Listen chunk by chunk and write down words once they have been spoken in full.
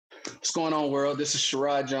What's going on, world? This is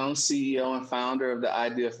Sherrod Jones, CEO and founder of the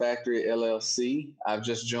Idea Factory LLC. I've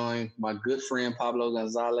just joined my good friend Pablo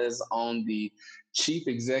Gonzalez on the Chief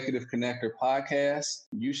Executive Connector podcast.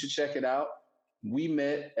 You should check it out. We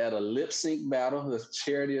met at a lip sync battle, a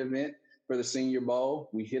charity event for the Senior Bowl.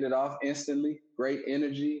 We hit it off instantly. Great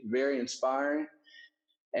energy, very inspiring.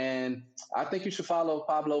 And I think you should follow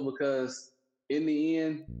Pablo because in the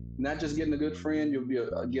end, not just getting a good friend,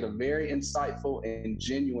 you'll get a very insightful and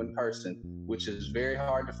genuine person, which is very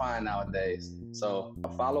hard to find nowadays. So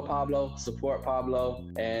follow Pablo, support Pablo,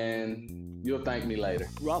 and you'll thank me later.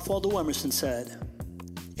 Ralph Waldo Emerson said,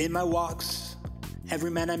 "In my walks,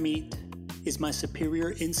 every man I meet is my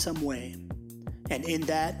superior in some way, and in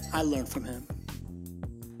that I learn from him."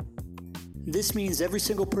 This means every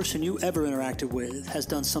single person you ever interacted with has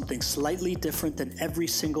done something slightly different than every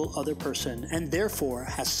single other person, and therefore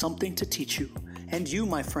has something to teach you. And you,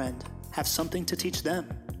 my friend, have something to teach them.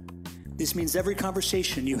 This means every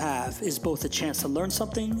conversation you have is both a chance to learn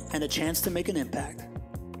something and a chance to make an impact.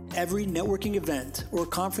 Every networking event or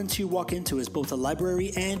conference you walk into is both a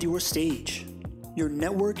library and your stage. Your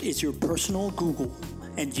network is your personal Google,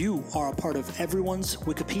 and you are a part of everyone's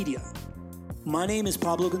Wikipedia. My name is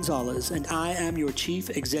Pablo Gonzalez, and I am your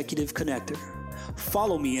Chief Executive Connector.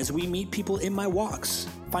 Follow me as we meet people in my walks.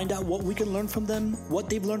 Find out what we can learn from them, what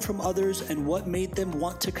they've learned from others, and what made them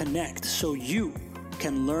want to connect so you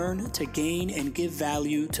can learn to gain and give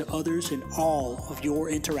value to others in all of your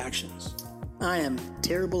interactions. I am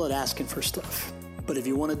terrible at asking for stuff, but if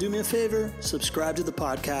you want to do me a favor, subscribe to the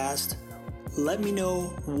podcast. Let me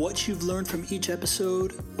know what you've learned from each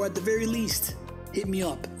episode, or at the very least, hit me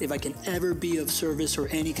up if I can ever be of service or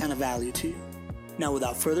any kind of value to you. Now,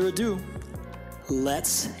 without further ado,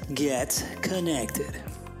 let's get connected.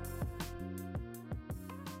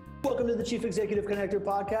 Welcome to the Chief Executive Connector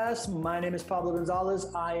podcast. My name is Pablo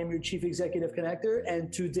Gonzalez. I am your Chief Executive Connector.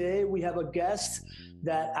 And today we have a guest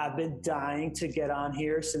that I've been dying to get on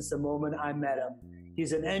here since the moment I met him.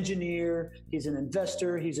 He's an engineer, he's an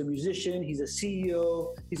investor, he's a musician, he's a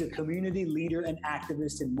CEO, he's a community leader and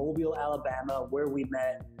activist in Mobile, Alabama, where we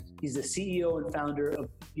met. He's the CEO and founder of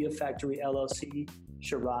Idea Factory LLC,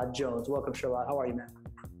 Sherrod Jones. Welcome, Sherrod. How are you, man?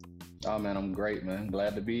 Oh, man, I'm great, man.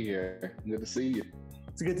 Glad to be here. Good to see you.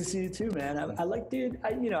 It's good to see you too, man. I like, dude,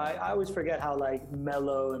 I always forget how like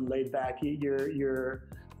mellow and laid back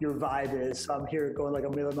your vibe is. So I'm here going like a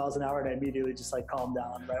million miles an hour and I immediately just like calm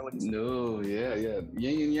down, right? No, yeah.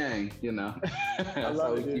 Yin and yang, you know. I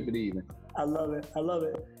love it, keep it even. I love it.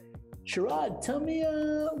 Sherrod, tell me,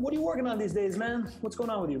 what are you working on these days, man? What's going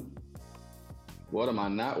on with you? What am I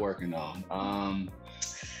not working on?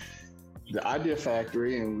 The Idea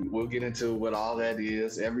Factory, and we'll get into what all that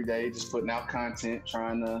is. Every day, just putting out content,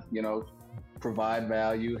 trying to, provide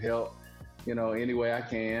value, help, any way I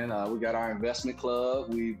can. We got our investment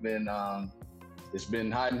club. We've been, it's been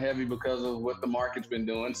hot and heavy because of what the market's been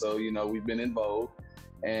doing. So, we've been in vogue.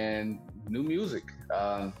 And new music,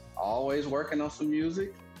 always working on some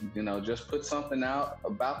music, just put something out,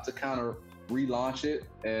 about to kind of relaunch it,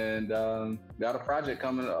 and got a project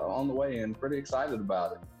coming on the way and pretty excited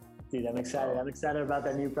about it. Dude, I'm excited. I'm excited about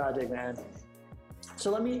that new project, man. So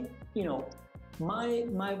let me,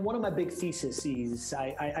 one of my big theses is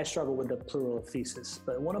I struggle with the plural of thesis,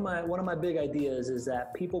 but one of my big ideas is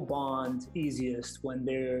that people bond easiest when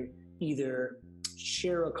they're either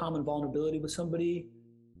share a common vulnerability with somebody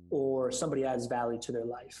or somebody adds value to their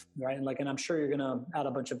life, right? And I'm sure you're gonna add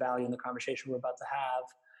a bunch of value in the conversation we're about to have.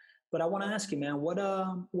 But I want to ask you, man, what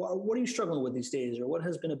are you struggling with these days, or what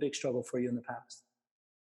has been a big struggle for you in the past?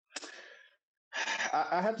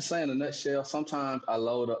 I have to say, in a nutshell, sometimes I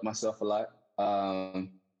load up myself a lot.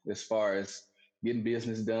 As far as getting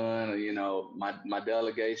business done, my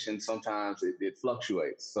delegation, sometimes it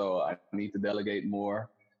fluctuates. So I need to delegate more.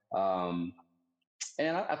 And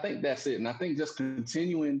I think that's it. And I think just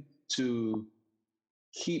continuing to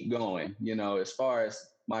keep going, as far as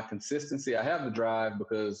my consistency, I have the drive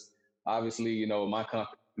because obviously, my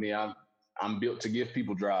company, I'm built to give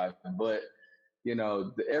people drive, but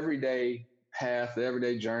the everyday path, the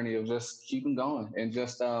everyday journey of just keeping going and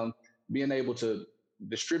just being able to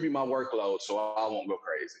distribute my workload so I won't go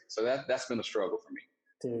crazy. So that's been a struggle for me.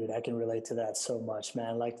 Dude, I can relate to that so much,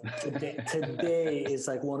 man. Like today is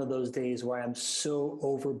like one of those days where I'm so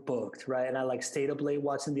overbooked, right? And I stayed up late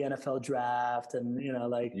watching the NFL draft, and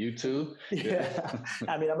you too. Yeah.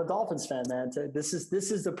 I mean, I'm a Dolphins fan, man. This is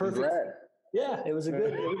the perfect. Congrats. Yeah, it was a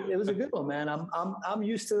good one, man. I'm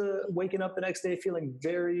used to waking up the next day feeling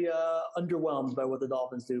very underwhelmed by what the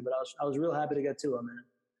Dolphins do, but I was real happy to get to them, man.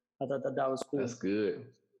 I thought that was cool. That's good.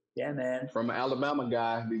 Yeah, man. From an Alabama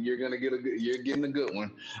guy, you're getting a good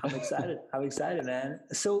one. I'm excited. I'm excited, man.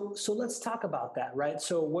 So let's talk about that, right?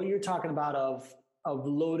 So what you're talking about of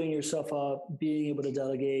loading yourself up, being able to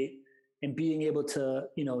delegate, and being able to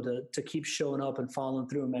to keep showing up and following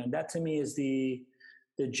through, man. That to me is the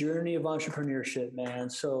journey of entrepreneurship, man.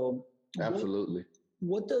 So Absolutely.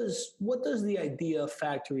 what does the Idea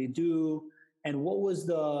Factory do, and what was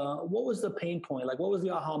the pain point? Like, what was the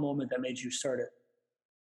aha moment that made you start it?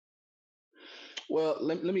 Well,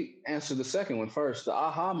 let me answer the second one first. The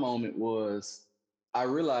aha moment was I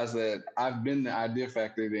realized that I've been the Idea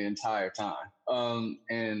Factory the entire time.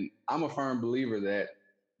 And I'm a firm believer that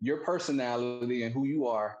your personality and who you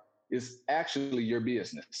are is actually your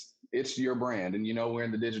business. It's your brand. And we're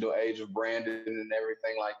in the digital age of branding and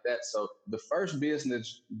everything like that. So the first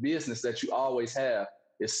business that you always have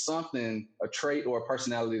is something, a trait or a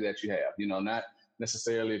personality that you have, not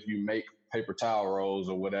necessarily if you make paper towel rolls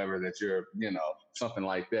or whatever that you're, something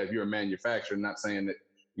like that. If you're a manufacturer, not saying that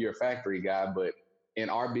you're a factory guy, but in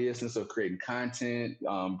our business of creating content,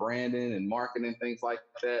 branding and marketing, things like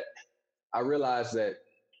that, I realized that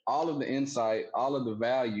all of the insight, all of the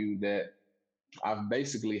value that I've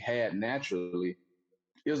basically had naturally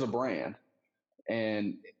is a brand.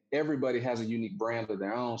 And everybody has a unique brand of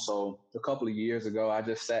their own. So a couple of years ago, I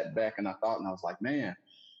just sat back and I thought, and I was like, man,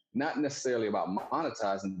 not necessarily about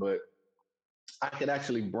monetizing, but I could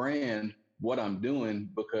actually brand what I'm doing,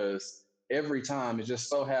 because every time it just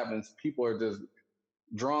so happens people are just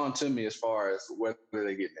drawn to me as far as whether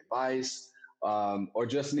they're getting advice, or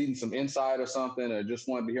just needing some insight or something, or just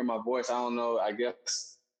wanting to hear my voice. I don't know. I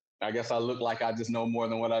guess I look like I just know more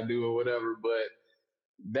than what I do or whatever. But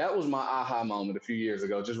that was my aha moment a few years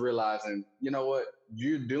ago, just realizing, you know what,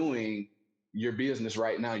 you're doing your business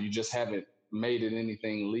right now. You just haven't made it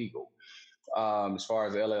anything legal, as far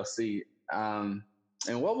as LLC.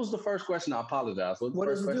 And what was the first question? I apologize. What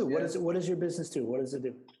does it do? What does your business do? What does it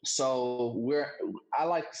do? So I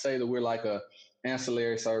like to say that we're like a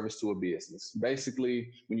ancillary service to a business. Basically,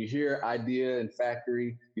 when you hear idea and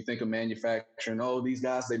factory, you think of manufacturing. Oh, these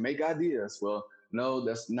guys, they make ideas. Well, no,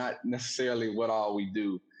 that's not necessarily what all we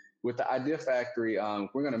do. With the Idea Factory,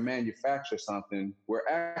 we're going to manufacture something. We're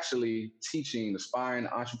actually teaching aspiring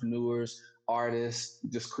entrepreneurs, artists,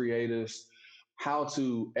 just creatives, how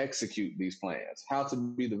to execute these plans, how to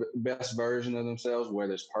be the best version of themselves,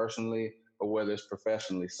 whether it's personally or whether it's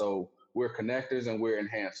professionally. So we're connectors and we're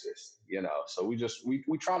enhancers. So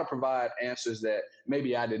we try to provide answers that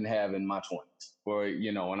maybe I didn't have in my 20s or,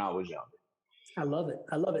 when I was younger. I love it.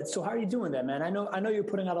 I love it. So how are you doing that, man? I know you're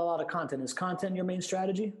putting out a lot of content. Is content your main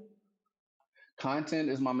strategy? Content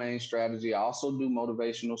is my main strategy. I also do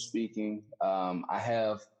motivational speaking. I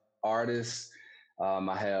have artists.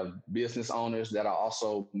 I have business owners that I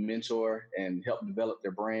also mentor and help develop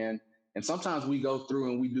their brand. And sometimes we go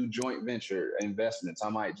through and we do joint venture investments. I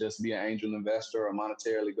might just be an angel investor or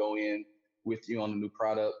monetarily go in with you on a new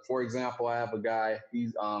product. For example, I have a guy,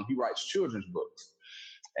 he writes children's books.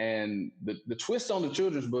 And the twist on the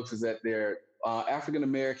children's books is that they're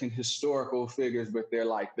African-American historical figures, but they're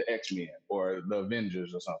like the X-Men or the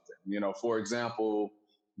Avengers or something. For example,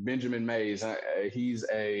 Benjamin Mays, he's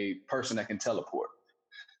a person that can teleport.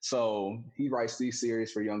 So he writes these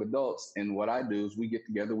series for young adults. And what I do is we get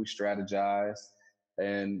together, we strategize,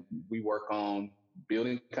 and we work on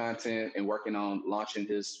building content and working on launching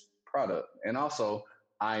his product. And also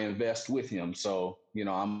I invest with him. So,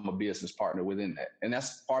 I'm a business partner within that. And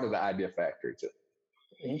that's part of the Idea Factory too.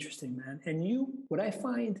 Interesting, man. And what I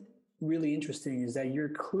find really interesting is that you're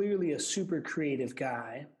clearly a super creative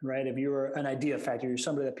guy, right? If you're an Idea Factory, you're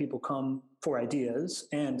somebody that people come for ideas,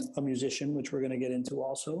 and a musician, which we're going to get into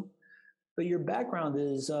also. But your background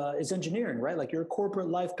is engineering, right? Like your corporate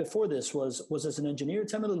life before this was as an engineer.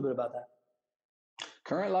 Tell me a little bit about that.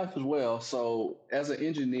 Current life as well. So as an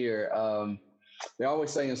engineer, they always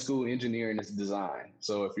say in school, engineering is design.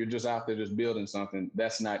 So if you're just out there just building something,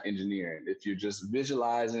 that's not engineering. If you're just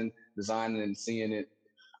visualizing, designing, and seeing it,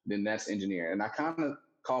 then that's engineering. And I kind of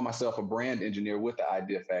call myself a brand engineer with the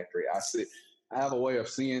Idea Factory. I have a way of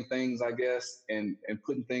seeing things, I guess, and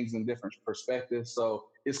putting things in different perspectives. So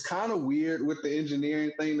it's kind of weird with the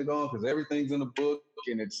engineering thing to go on, because everything's in a book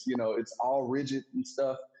and it's all rigid and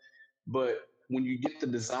stuff. But when you get the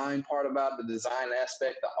design part about the design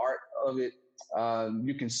aspect, the art of it,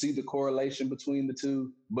 you can see the correlation between the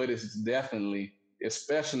two. But it's definitely,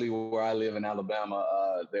 especially where I live in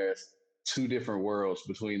Alabama, there's two different worlds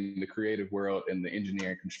between the creative world and the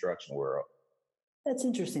engineering construction world. That's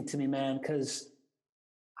interesting to me, man, because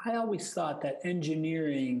I always thought that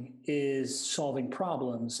engineering is solving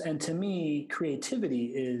problems. And to me,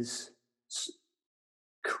 creativity is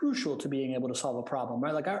crucial to being able to solve a problem,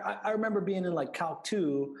 right? Like I remember being in like Calc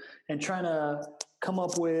 2 and trying to come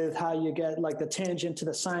up with how you get like the tangent to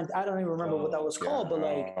the sine. I don't even remember what that was called, but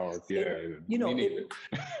like,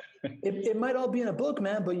 it might all be in a book,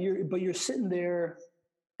 man, but you're sitting there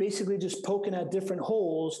basically just poking at different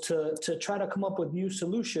holes to try to come up with new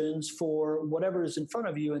solutions for whatever is in front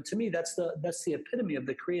of you. And to me, that's the epitome of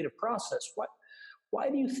the creative process. Why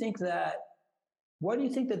do you think that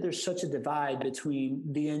there's such a divide between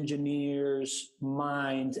the engineer's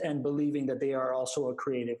mind and believing that they are also a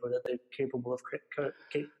creative, or that they're capable of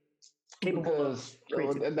creativity?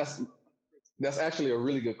 That's actually a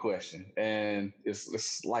really good question, and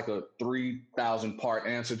it's like a 3,000 part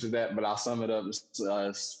answer to that, but I'll sum it up as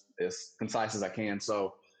concise as I can.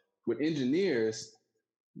 So with engineers,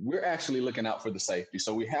 we're actually looking out for the safety.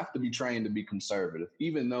 So we have to be trained to be conservative,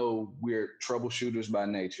 even though we're troubleshooters by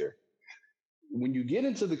nature. When you get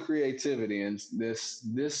into the creativity, and this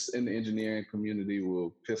in the engineering community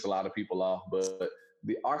will piss a lot of people off, but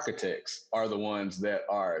the architects are the ones that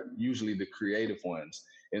are usually the creative ones.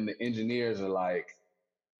 And the engineers are like,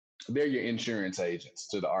 they're your insurance agents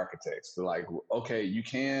to the architects. They're like, okay, you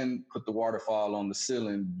can put the waterfall on the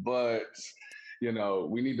ceiling, but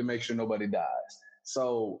we need to make sure nobody dies.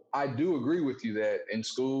 So I do agree with you that in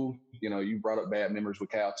school, you brought up bad memories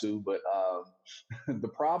with Cal too, but the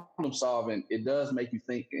problem solving, it does make you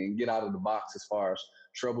think and get out of the box as far as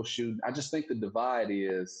troubleshooting. I just think the divide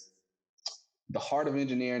is the heart of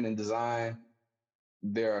engineering and design.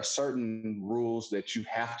 There are certain rules that you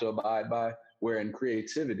have to abide by, where in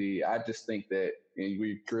creativity, I just think that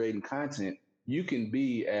in creating content, you can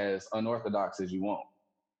be as unorthodox as you want,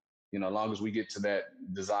 as long as we get to that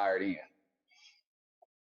desired end.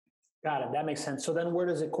 Got it. That makes sense. So then where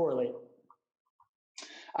does it correlate?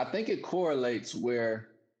 I think it correlates where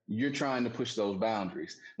you're trying to push those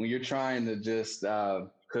boundaries. When you're trying to just,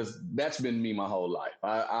 because that's been me my whole life.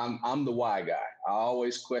 I'm the why guy. I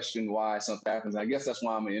always question why something happens. I guess that's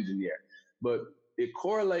why I'm an engineer. But it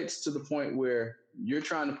correlates to the point where you're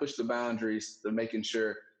trying to push the boundaries to making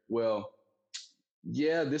sure, well,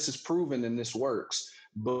 yeah, this is proven and this works,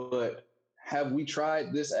 but have we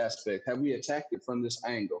tried this aspect? Have we attacked it from this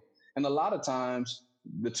angle? And a lot of times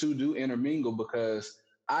the two do intermingle, because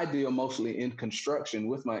I deal mostly in construction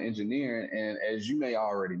with my engineering. And as you may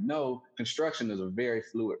already know, construction is a very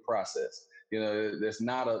fluid process. It's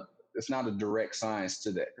not a direct science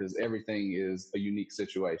to that, because everything is a unique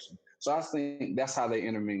situation. So I think that's how they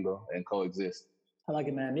intermingle and coexist. I like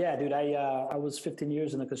it, man. Yeah, dude. I was 15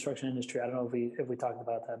 years in the construction industry. I don't know if we talked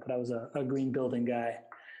about that, but I was a green building guy.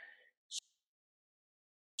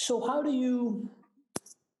 So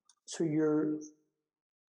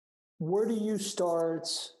where do you start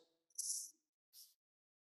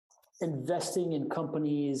investing in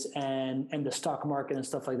companies and the stock market and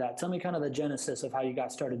stuff like that? Tell me kind of the genesis of how you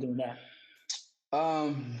got started doing that.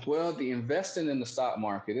 Well, the investing in the stock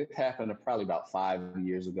market, it happened probably about 5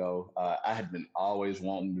 years ago. I had been always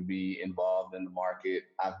wanting to be involved in the market.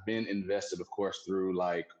 I've been invested, of course, through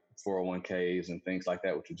like 401ks and things like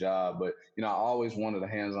that with your job. But, I always wanted a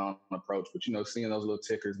hands-on approach. But, seeing those little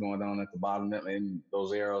tickers going on at the bottom and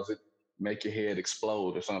those arrows, it make your head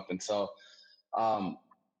explode or something. So a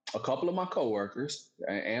couple of my coworkers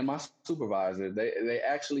and my supervisor, they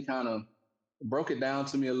actually kind of broke it down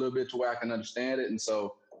to me a little bit to where I can understand it. And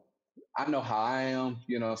so I know how I am.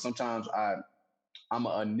 Sometimes I'm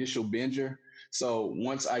an initial binger. So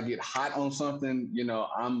once I get hot on something,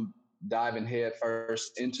 I'm diving head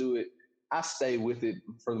first into it. I stay with it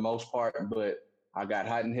for the most part, but I got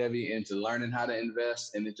hot and heavy into learning how to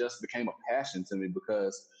invest, and it just became a passion to me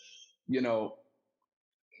because,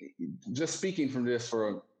 just speaking from this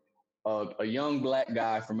for a young Black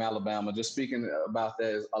guy from Alabama, just speaking about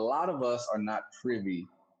that, is a lot of us are not privy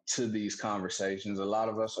to these conversations. A lot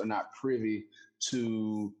of us are not privy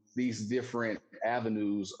to these different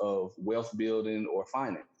avenues of wealth building or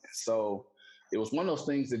finance. So it was one of those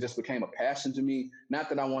things that just became a passion to me. Not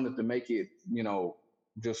that I wanted to make it,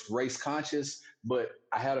 just race conscious, but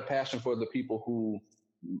I had a passion for the people who,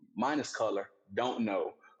 minus color, don't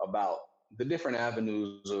know about the different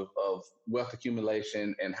avenues of wealth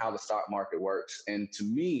accumulation and how the stock market works. And to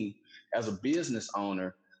me, as a business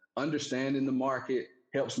owner, understanding the market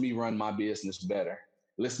helps me run my business better.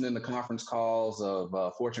 Listening to conference calls of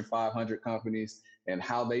Fortune 500 companies and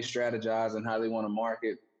how they strategize and how they want to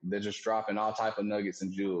market, they're just dropping all type of nuggets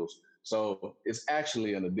and jewels. So it's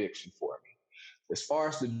actually an addiction for me. As far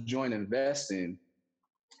as the joint investing,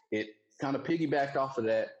 it kind of piggybacked off of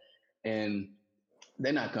that, and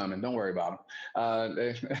they're not coming. Don't worry about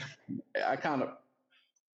them. I kind of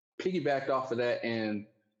piggybacked off of that, and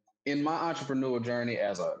in my entrepreneurial journey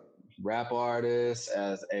as a rap artist,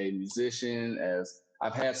 as a musician, as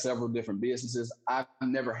I've had several different businesses, I've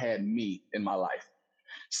never had me in my life.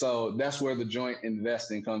 So that's where the joint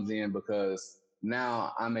investing comes in, because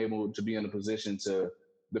now I'm able to be in a position to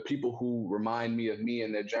the people who remind me of me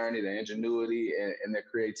and their journey, their ingenuity and their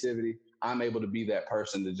creativity. I'm able to be that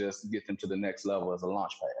person to just get them to the next level as a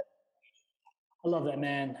launch pad. I love that,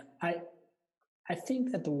 man. I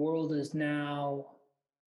think that the world is now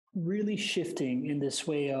really shifting in this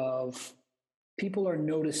way of people are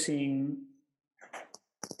noticing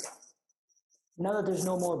now that there's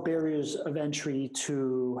no more barriers of entry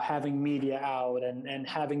to having media out and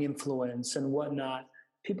having influence and whatnot.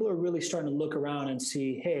 People are really starting to look around and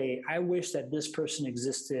see, hey, I wish that this person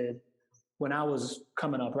existed when I was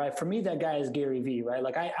coming up, right? For me, that guy is Gary Vee, right?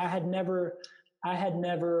 Like I had never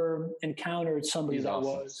encountered somebody He's that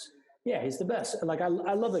awesome. was, yeah, he's the best. Like I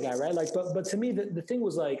love the guy, right? Like, but to me, the thing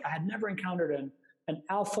was like, I had never encountered an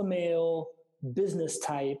alpha male business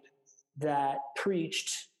type that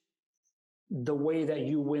preached the way that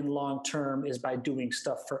you win long term is by doing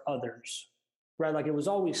stuff for others, right? Like it was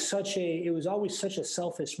always such a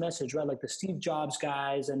selfish message, right? Like the Steve Jobs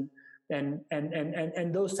guys and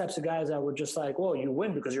those types of guys that were just like, well, you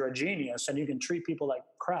win because you're a genius and you can treat people like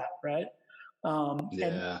crap, right?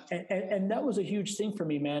 Yeah. And that was a huge thing for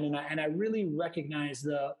me, man. And I really recognize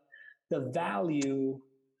the value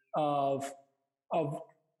of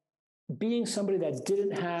being somebody that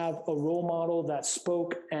didn't have a role model that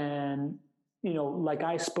spoke and, you know, like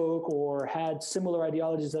I spoke or had similar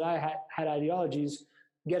ideologies that I had ideologies,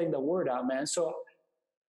 getting the word out, man. So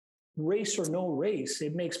race or no race,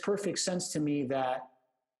 it makes perfect sense to me that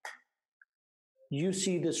you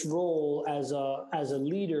see this role as a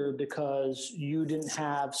leader because you didn't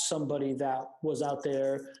have somebody that was out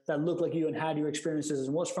there that looked like you and had your experiences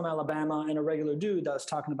and was from Alabama and a regular dude that was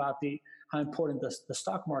talking about how important the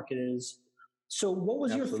stock market is. So what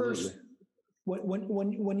was Absolutely. your first,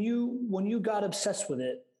 when you got obsessed with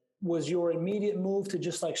it, was your immediate move to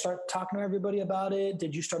just like start talking to everybody about it?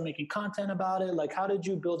 Did you start making content about it? Like, how did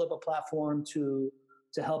you build up a platform to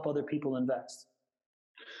help other people invest?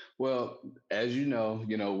 Well, as you know,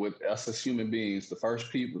 with us as human beings, the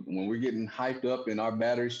first people, when we're getting hyped up and our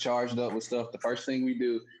batteries charged up with stuff, the first thing we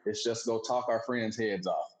do is just go talk our friends' heads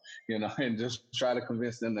off, and just try to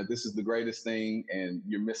convince them that this is the greatest thing and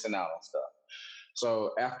you're missing out on stuff.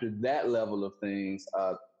 So after that level of things,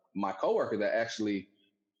 my coworker that actually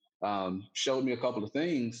showed me a couple of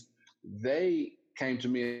things, they came to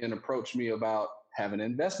me and approached me about having an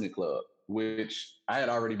investment club, which I had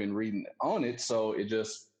already been reading on it. So it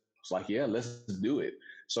just was like, yeah, let's do it.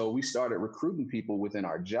 So we started recruiting people within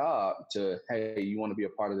our job to, hey, you want to be a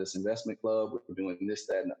part of this investment club? We're doing this,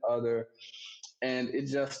 that, and the other. And it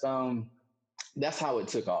just, that's how it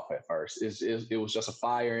took off at first. It was just a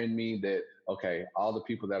fire in me that, okay, all the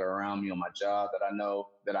people that are around me on my job that I know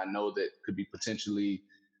that could be potentially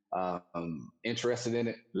interested in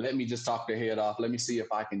it, let me just talk their head off. Let me see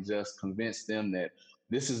if I can just convince them that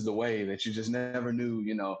this is the way, that you just never knew,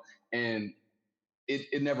 and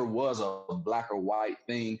it never was a black or white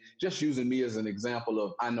thing. Just using me as an example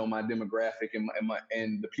of, I know my demographic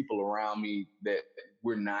and the people around me that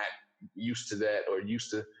we're not used to that or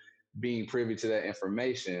used to being privy to that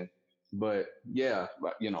information. But yeah,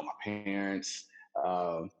 my parents,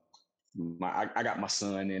 I got my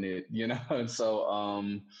son in it, and so,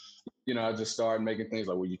 I just started making things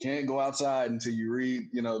like, well, you can't go outside until you read,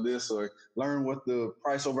 this, or learn what the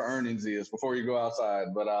price over earnings is before you go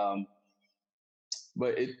outside.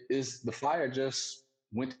 But it is, the fire just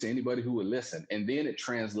went to anybody who would listen. And then it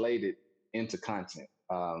translated into content.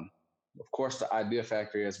 Of course, the Idea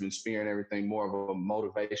Factory has been spearheading everything more of a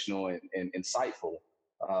motivational and insightful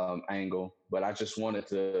angle. But I just wanted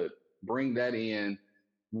to bring that in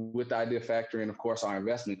with the Idea Factory and, of course, our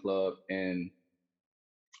investment club, and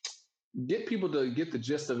get people to get the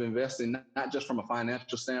gist of investing, not just from a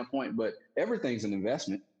financial standpoint, but everything's an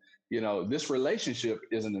investment. This relationship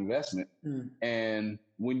is an investment. And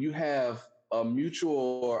when you have a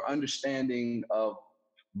mutual understanding of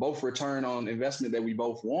both return on investment that we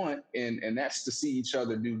both want, and that's to see each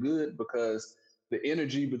other do good, because the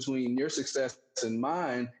energy between your success and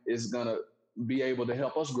mine is going to be able to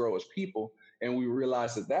help us grow as people. And we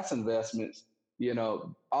realize that that's investments.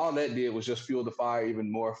 All that did was just fuel the fire even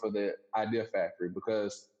more for the Idea Factory,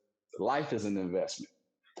 because life is an investment.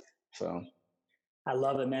 So I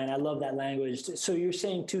love it, man. I love that language. So you're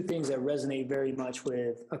saying two things that resonate very much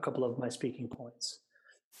with a couple of my speaking points.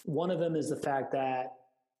 One of them is the fact that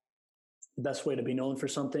the best way to be known for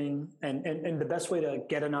something, and the best way to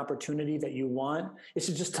get an opportunity that you want is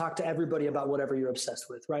to just talk to everybody about whatever you're obsessed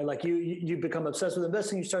with, right? Like you become obsessed with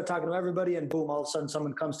investing, you start talking to everybody, and boom, all of a sudden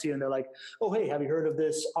someone comes to you and they're like, oh, hey, have you heard of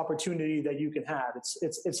this opportunity that you can have?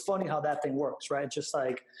 It's funny how that thing works, right? Just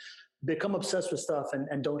like become obsessed with stuff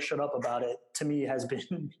and don't shut up about it, to me has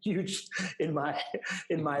been huge in my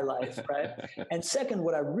life, right? And second,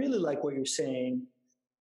 what I really like what you're saying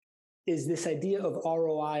is this idea of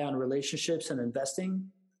ROI on relationships and investing.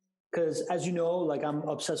 Because as you know, like I'm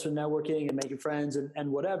obsessed with networking and making friends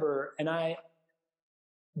and whatever. And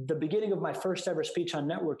the beginning of my first ever speech on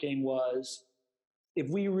networking was, if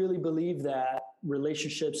we really believe that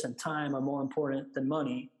relationships and time are more important than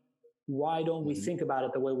money, why don't we think about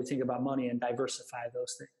it the way we think about money and diversify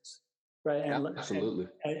those things, right? And, absolutely.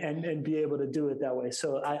 And be able to do it that way.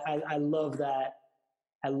 So I love that.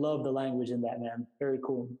 I love the language in that, man. Very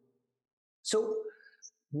cool. So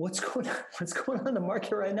what's going on in the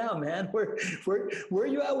market right now, man? Where are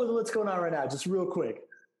you at with what's going on right now? Just real quick.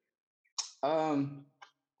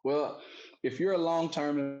 Well, if you're a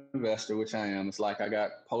long-term investor, which I am, it's like I got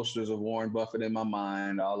posters of Warren Buffett in my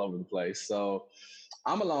mind all over the place. So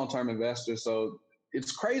I'm a long-term investor. So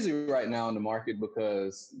it's crazy right now in the market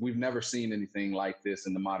because we've never seen anything like this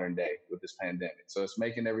in the modern day with this pandemic. So it's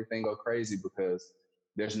making everything go crazy because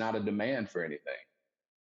there's not a demand for anything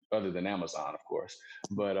other than Amazon, of course,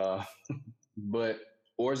 but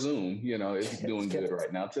or Zoom, it's doing good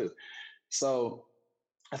right now too. So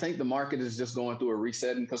I think the market is just going through a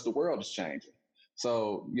resetting because the world is changing.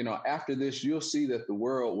 So, after this, you'll see that the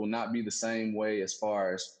world will not be the same way as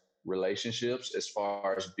far as relationships, as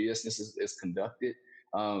far as business is conducted.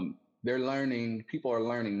 People are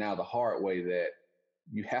learning now the hard way that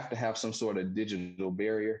you have to have some sort of digital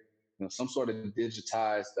barrier, some sort of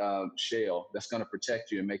digitized shell that's going to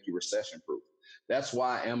protect you and make you recession proof. That's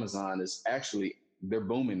why Amazon is they're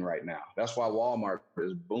booming right now. That's why Walmart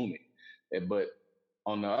is booming. But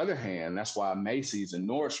on the other hand, that's why Macy's and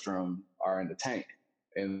Nordstrom are in the tank,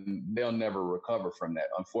 and they'll never recover from that.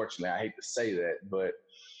 Unfortunately, I hate to say that, but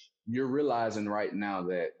you're realizing right now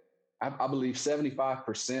that I believe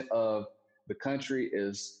 75% of the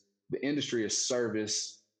industry is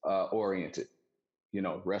service oriented,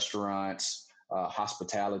 restaurants,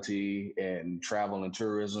 hospitality and travel and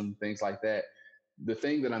tourism, things like that. The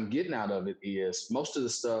thing that I'm getting out of it is most of the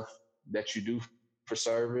stuff that you do for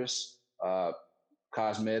service,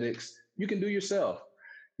 cosmetics, you can do yourself.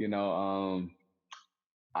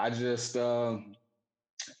 I just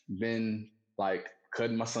been like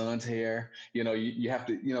cutting my son's hair. You have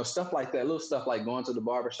to, stuff like that, little stuff like going to the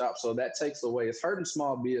barbershop. So that takes away, it's hurting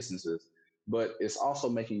small businesses, but it's also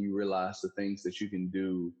making you realize the things that you can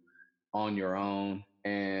do on your own.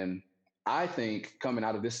 And I think coming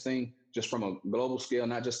out of this thing, just from a global scale,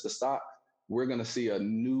 not just the stock, we're going to see a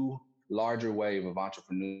new, larger wave of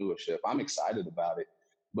entrepreneurship. I'm excited about it,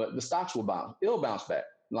 but the stocks will bounce. It'll bounce back.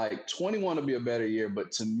 Like 21 will be a better year,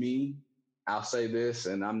 but to me, I'll say this,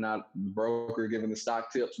 and I'm not the broker giving the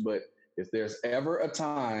stock tips, but if there's ever a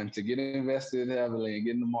time to get invested heavily and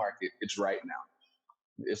get in the market, it's right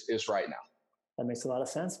now. It's right now. That makes a lot of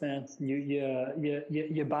sense, man.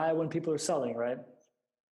 You buy when people are selling, right?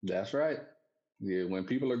 That's right. Yeah, when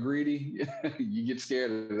people are greedy, you get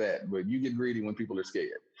scared of that, but you get greedy when people are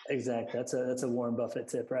scared. Exactly. That's a Warren Buffett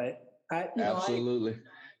tip, right? Absolutely.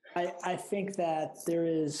 I think that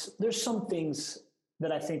there's some things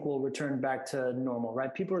that I think will return back to normal,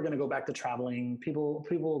 right? People are going to go back to traveling. People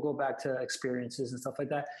will go back to experiences and stuff like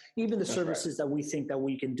that. Even the services that we think that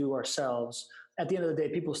we can do ourselves. At the end of the day,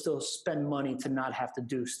 people still spend money to not have to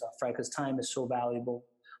do stuff, right? Because time is so valuable.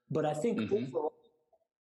 But I think overall,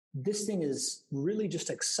 this thing is really just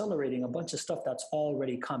accelerating a bunch of stuff that's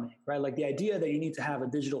already coming, right? Like the idea that you need to have a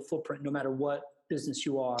digital footprint, no matter what business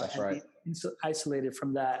you are, that's right, isolated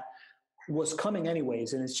from that was coming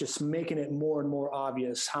anyways. And it's just making it more and more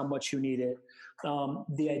obvious how much you need it.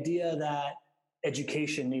 The idea that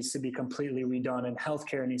education needs to be completely redone and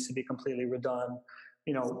healthcare needs to be completely redone.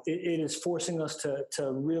 It is forcing us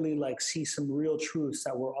to really like see some real truths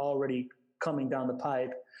that were already coming down the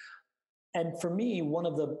pipe. And for me, one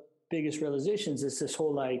of the biggest realizations is this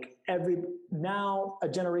whole now a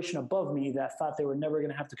generation above me that thought they were never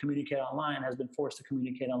going to have to communicate online has been forced to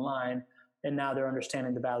communicate online. And now they're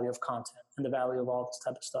understanding the value of content and the value of all this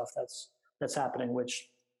type of stuff that's happening, which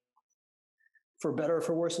for better or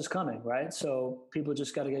for worse is coming, right? So people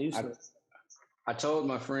just got to get used to it. I told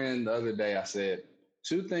my friend the other day, I said,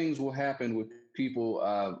 2 things will happen with people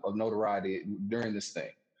of notoriety during this thing.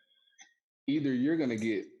 Either you're going to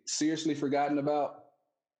get seriously forgotten about,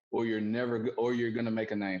 or you're going to make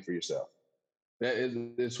a name for yourself.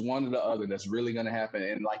 It's one or the other that's really going to happen.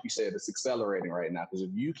 And like you said, it's accelerating right now because if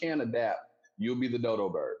you can't adapt, you'll be the dodo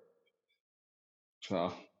bird.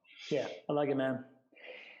 So, yeah, I like it, man.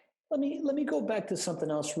 Let me go back to something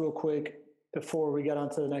else real quick before we get on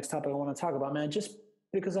to the next topic I want to talk about, man, just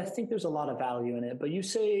because I think there's a lot of value in it. But you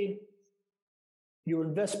say your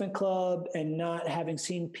investment club and not having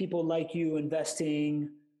seen people like you investing,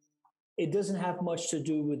 it doesn't have much to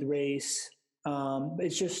do with race.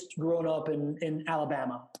 It's just grown up in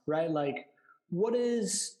Alabama, right? Like, what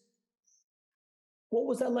was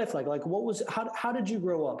that life like? Like, how did you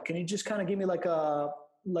grow up? Can you just kind of give me like an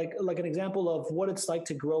example of what it's like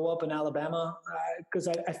to grow up in Alabama? Because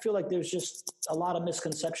I feel like there's just a lot of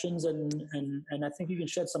misconceptions, and I think you can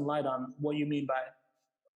shed some light on what you mean by it.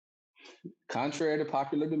 Contrary to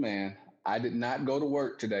popular demand, I did not go to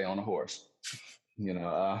work today on a horse.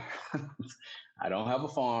 I don't have a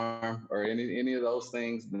farm or any of those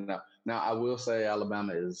things. Now, I will say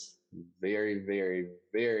Alabama is very, very,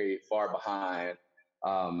 very far behind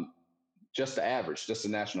just the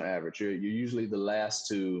national average. You're usually the last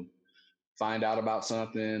to find out about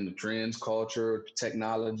something, the trends, culture,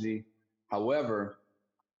 technology. However,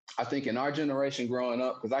 I think in our generation growing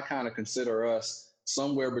up, because I kind of consider us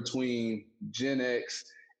somewhere between Gen X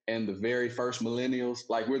and the very first millennials,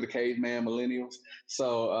 like we're the caveman millennials.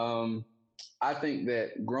 So I think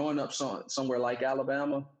that growing up somewhere like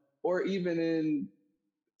Alabama, or even in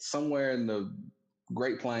somewhere in the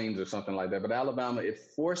Great Plains or something like that, but Alabama, it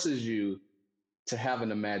forces you to have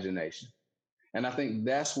an imagination. And I think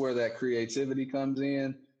that's where that creativity comes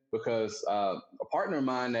in because a partner of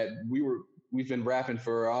mine that we've been rapping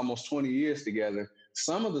for almost 20 years together.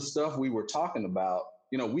 Some of the stuff we were talking about,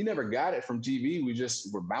 we never got it from TV. We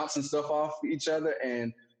just were bouncing stuff off each other.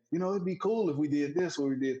 And, it'd be cool if we did this or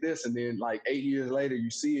we did this. And then like 8 years later, you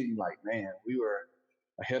see it and you're like, man, we were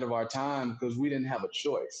ahead of our time because we didn't have a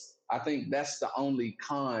choice. I think that's the only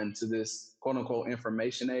con to this quote unquote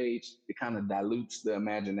information age. It kind of dilutes the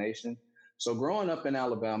imagination. So growing up in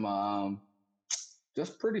Alabama,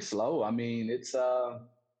 just pretty slow. I mean, it's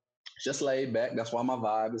just laid back. That's why my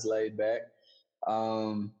vibe is laid back.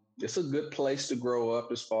 It's a good place to grow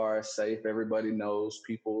up as far as safe. Everybody knows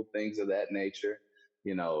people, things of that nature.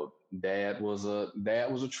 Dad was a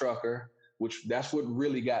trucker, which that's what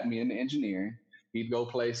really got me into engineering. He'd go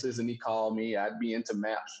places and he called me. I'd be into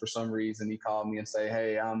maps for some reason. He called me and say,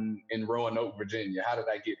 hey, I'm in Roanoke, Virginia. How did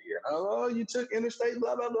I get here? Oh, you took interstate,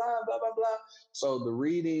 blah, blah, blah, blah, blah, blah. So the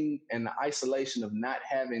reading and the isolation of not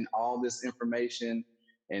having all this information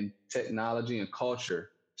and technology and culture,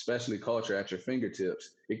 especially culture at your fingertips,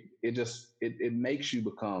 it makes you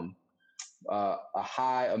become a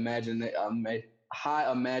high imaginative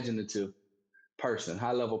person,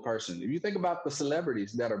 high level person. If you think about the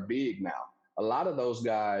celebrities that are big now, a lot of those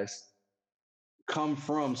guys come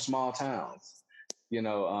from small towns. You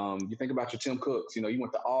think about your Tim Cooks. You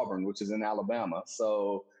went to Auburn, which is in Alabama.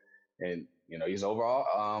 So, and he's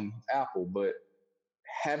overall Apple, but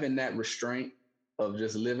having that restraint of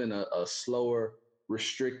just living a slower,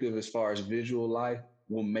 restrictive as far as visual life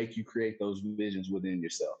will make you create those visions within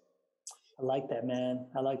yourself. I like that, man.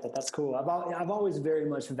 I like that. That's cool. I've always very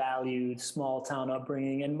much valued small town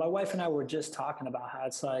upbringing, and my wife and I were just talking about how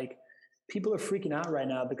it's like people are freaking out right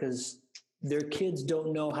now because their kids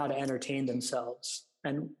don't know how to entertain themselves,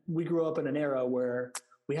 and we grew up in an era where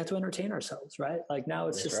we had to entertain ourselves, right? Like now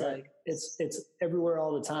it's just right. Like it's everywhere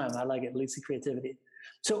all the time. I like it. It leads to creativity.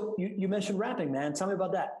 So you mentioned rapping, man. Tell me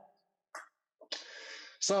about that.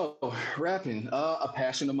 So rapping, a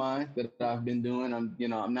passion of mine that I've been doing.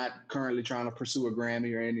 I'm not currently trying to pursue a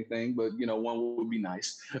Grammy or anything, but one would be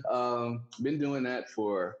nice. Been doing that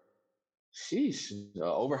for,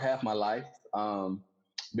 over half my life.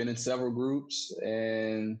 Been in several groups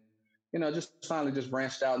and, just finally just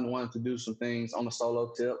branched out and wanted to do some things on the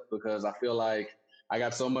solo tip because I feel like I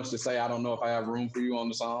got so much to say. I don't know if I have room for you on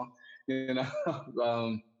the song,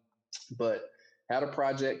 but had a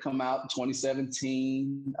project come out in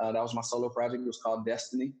 2017. That was my solo project. It was called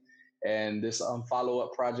Destiny. And this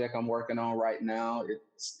follow-up project I'm working on right now,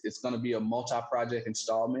 it's going to be a multi-project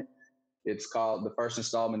installment. The first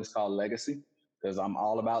installment is called Legacy, because I'm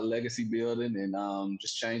all about legacy building and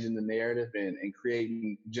just changing the narrative and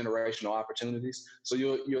creating generational opportunities. So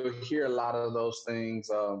you'll hear a lot of those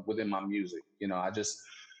things within my music.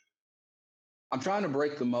 I'm trying to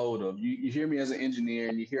break the mold of you hear me as an engineer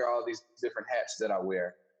and you hear all these different hats that I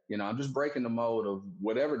wear. I'm just breaking the mold of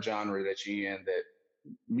whatever genre that you're in, that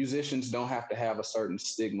musicians don't have to have a certain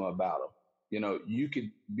stigma about them. You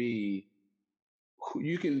can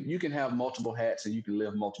have multiple hats and you can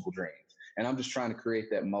live multiple dreams. And I'm just trying to create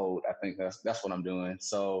that mold. I think that's what I'm doing.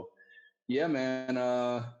 So, Yeah, man.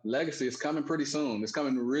 Legacy is coming pretty soon. It's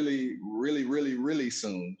coming really, really, really, really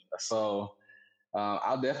soon. So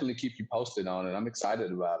I'll definitely keep you posted on it. I'm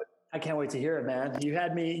excited about it. I can't wait to hear it, man. You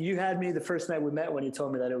had me the first night we met when you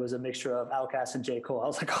told me that it was a mixture of Outkast and J. Cole. I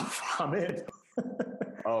was like, oh, I'm in.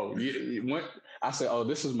 Oh, you went. I said, oh,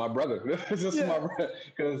 this is my brother. This is my brother.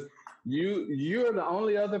 Because you're the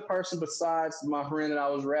only other person besides my friend that I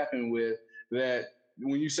was rapping with that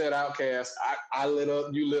when you said Outkast, I lit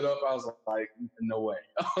up, you lit up. I was like, no way.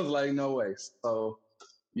 I was like, no way. So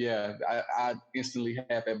yeah, I instantly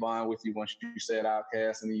had that bond with you once you said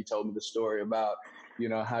Outkast, and then you told me the story about,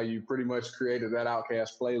 how you pretty much created that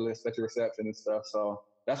Outkast playlist at your reception and stuff. So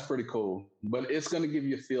that's pretty cool. But it's going to give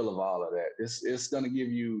you a feel of all of that. It's going to give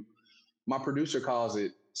you, my producer calls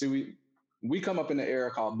it, see, we come up in the era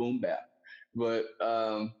called boom bap, but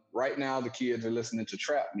right now the kids are listening to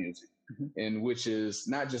trap music, and which is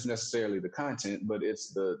not just necessarily the content, but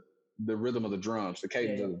it's the rhythm of the drums, the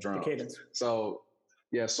cadence of the drums. So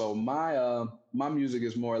yeah, so my music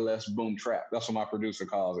is more or less boom trap. That's what my producer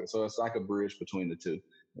calls it. So it's like a bridge between the two.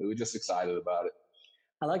 We're just excited about it.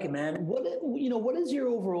 I like it, man. What is your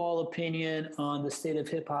overall opinion on the state of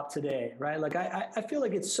hip hop today? Right? Like, I feel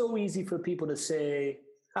like it's so easy for people to say.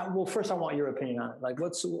 Well, first, I want your opinion on it. Like,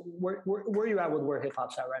 where are you at with where hip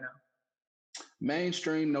hop's at right now?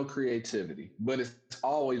 Mainstream, no creativity, but it's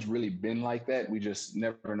always really been like that. We just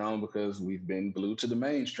never known because we've been glued to the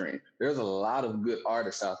mainstream. There's a lot of good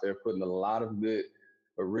artists out there putting a lot of good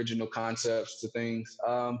original concepts to things.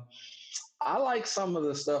 I like some of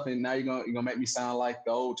the stuff, and now you're gonna make me sound like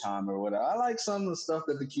the old timer or whatever. I like some of the stuff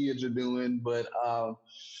that the kids are doing, but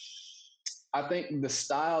I think the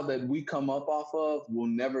style that we come up off of will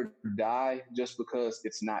never die just because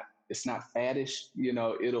it's not faddish.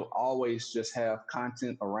 It'll always just have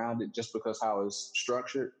content around it just because how it's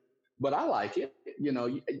structured. But I like it.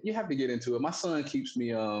 You have to get into it. My son keeps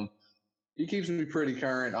me he keeps me pretty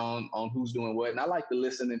current on who's doing what, and I like to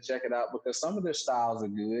listen and check it out because some of their styles are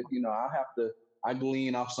good. I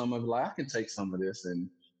glean off some of it. Like, I can take some of this and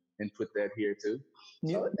put that here too.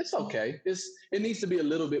 So it's okay. It needs to be a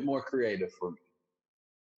little bit more creative for me.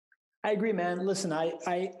 I agree, man. Listen,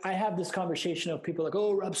 I have this conversation of people like,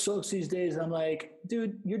 oh, rap sucks these days. And I'm like,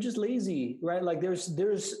 dude, you're just lazy, right? Like there's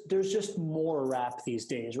just more rap these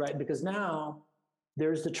days, right? Because now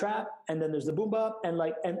there's the trap and then there's the boom bap and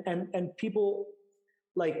and people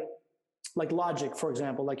like Logic, for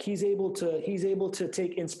example, like he's able to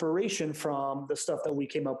take inspiration from the stuff that we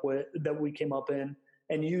came up in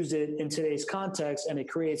and use it in today's context, and it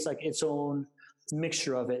creates like its own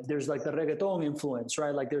mixture of it. There's like the reggaeton influence,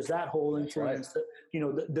 right? Like there's that whole influence, right.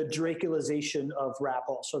 The Drakealization of rap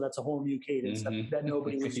also. That's a whole new cadence that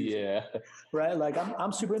nobody was using. Yeah. Right? Like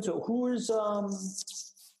I'm super into it. Who is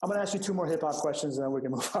I'm gonna ask you two more hip hop questions and then we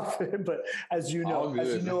can move off it. But as you know,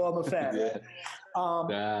 I'm a fan.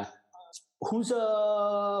 Yeah. Who's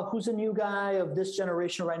a new guy of this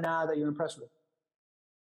generation right now that you're impressed with?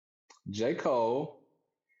 J. Cole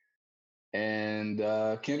and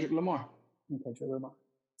Kendrick Lamar. Kendrick Lamar.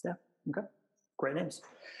 Yeah. Okay. Great names.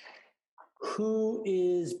 Who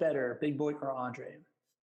is better, Big Boi or Andre?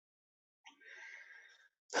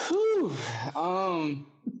 Whew.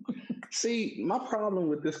 See, my problem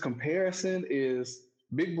with this comparison is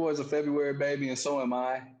Big Boi's a February baby, and so am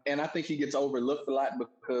I. And I think he gets overlooked a lot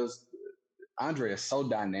because Andre is so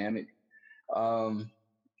dynamic. I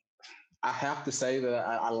have to say that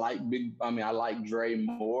I like Dre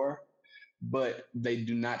more, but they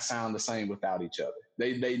do not sound the same without each other.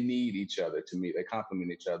 They need each other to me. They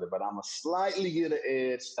complement each other, but I'm a slightly get an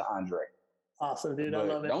edge to Andre. Awesome, dude. I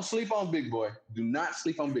love it. Don't sleep on Big Boi. Do not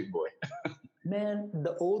sleep on Big Boi. Man,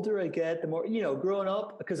 the older I get, the more, growing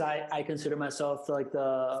up, because I consider myself like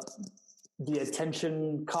the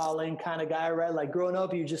attention calling kind of guy, right? Like growing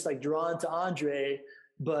up, you just like drawn to Andre,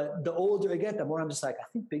 but the older I get, the more I'm just like, I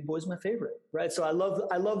think Big Boi's my favorite, right? So I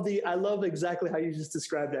love exactly how you just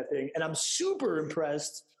described that thing. And I'm super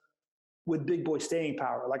impressed with Big Boi staying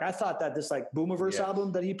power. Like I thought that this like Boomiverse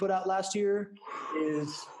album that he put out last year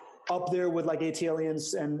is up there with like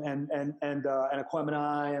ATLiens and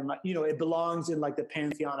Aquemini, and like, it belongs in like the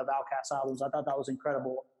pantheon of Outkast albums. I thought that was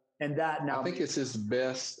incredible. And that now I think it's his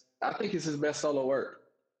best solo work.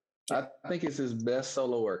 I think it's his best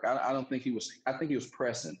solo work. I think he was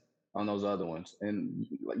pressing on those other ones. And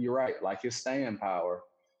you're right, like his staying power.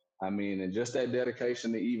 I mean, and just that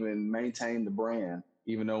dedication to even maintain the brand,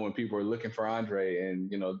 even though when people are looking for Andre and,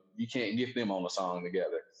 you can't get them on a song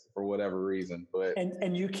together for whatever reason. But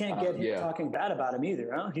and you can't get him talking bad about him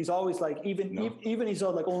either, huh? He's always like, even he's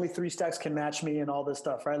all like, only 3 stacks can match me and all this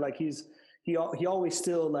stuff, right? Like he's he always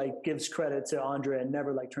still like gives credit to Andre and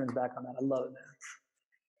never like turns back on that. I love it, man.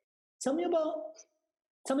 Tell me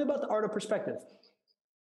about the art of perspective.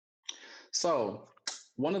 So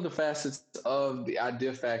one of the facets of the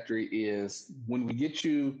Idea Factory is when we get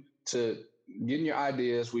you to getting your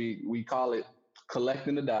ideas, we call it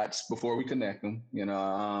collecting the dots before we connect them.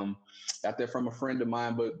 Got that from a friend of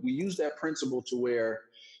mine, but we use that principle to where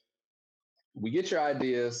we get your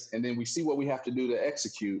ideas and then we see what we have to do to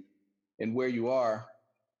execute and where you are.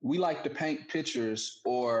 We like to paint pictures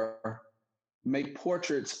or make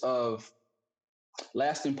portraits of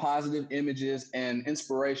lasting positive images and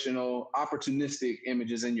inspirational, opportunistic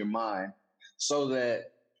images in your mind, so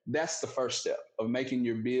that's the first step of making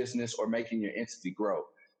your business or making your entity grow.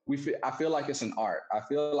 I feel like it's an art. I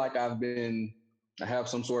feel like I have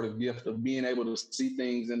some sort of gift of being able to see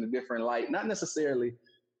things in a different light, not necessarily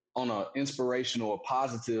on an inspirational or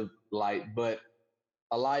positive light, but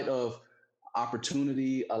a light of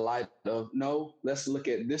opportunity, a light of, no, let's look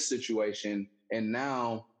at this situation. And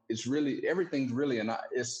now everything's really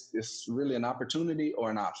it's really an opportunity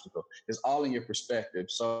or an obstacle. It's all in your perspective.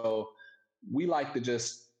 So we like to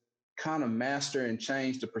just kind of master and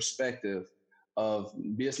change the perspective of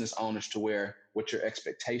business owners to where what your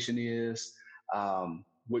expectation is,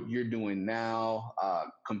 what you're doing now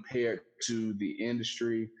compared to the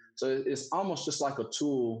industry. So it's almost just like a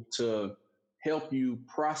tool to help you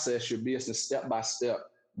process your business step by step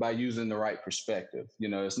by using the right perspective.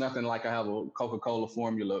 It's nothing like I have a Coca-Cola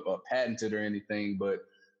formula or patented or anything, but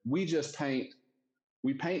we paint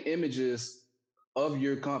images of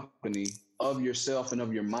your company, of yourself, and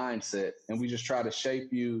of your mindset. And we just try to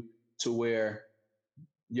shape you to where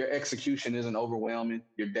your execution isn't overwhelming,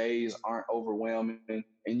 your days aren't overwhelming,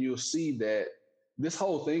 and you'll see that this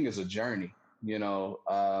whole thing is a journey,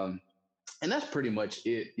 and that's pretty much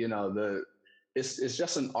it. It's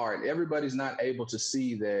just an art. Everybody's not able to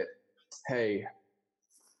see that, hey,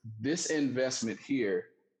 this investment here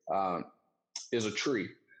is a tree.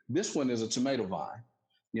 This one is a tomato vine.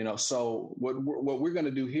 So what we're going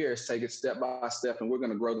to do here is take it step by step, and we're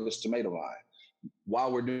going to grow this tomato vine.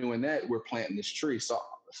 While we're doing that, we're planting this tree. So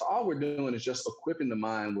all we're doing is just equipping the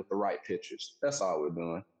mind with the right pictures. That's all we're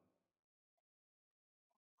doing.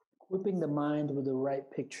 Equipping the mind with the right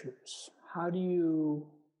pictures. How do you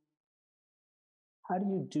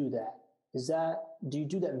do that? Do you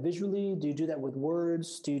do that visually? Do you do that with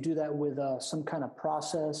words? Do you do that with some kind of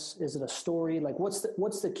process? Is it a story? Like what's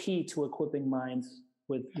the key to equipping minds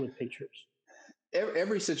with pictures?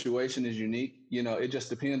 Every situation is unique. It just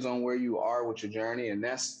depends on where you are with your journey. And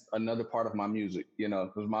that's another part of my music,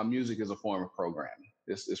 because my music is a form of programming.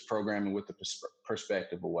 It's programming with the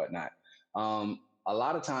perspective or whatnot. A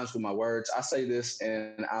lot of times with my words, I say this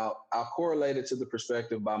and I'll correlate it to the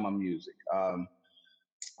perspective by my music.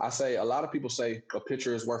 I say, a lot of people say a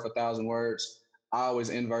picture is worth 1,000 words. I always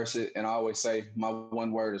inverse it. And I always say my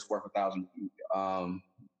one word is worth 1,000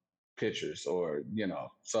 pictures, or,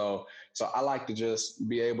 so I like to just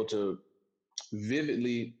be able to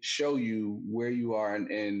vividly show you where you are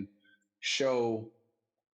and show.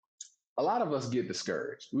 A lot of us get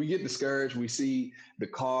discouraged. We see the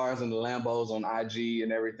cars and the Lambos on IG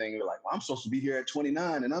and everything. We're like, well, I'm supposed to be here at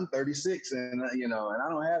 29 and I'm 36 and, and I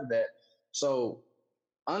don't have that. So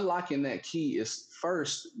unlocking that key is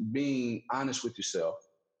first being honest with yourself,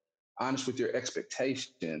 honest with your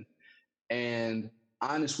expectation, and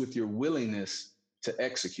honest with your willingness to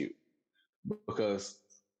execute. Because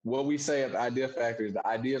what we say at the Idea Factory is the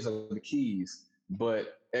ideas are the keys,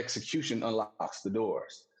 but execution unlocks the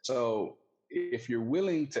doors. So if you're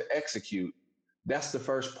willing to execute, that's the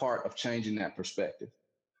first part of changing that perspective.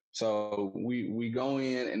 So we go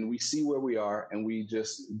in and we see where we are, and we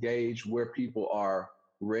just gauge where people are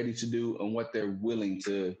ready to do and what they're willing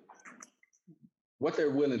to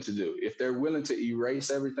do. If they're willing to erase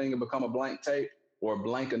everything and become a blank tape, or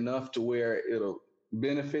blank enough to where it'll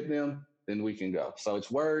benefit them, then we can go. So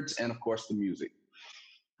it's words and, of course, the music.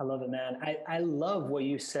 I love it, man. I love what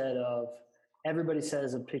you said of everybody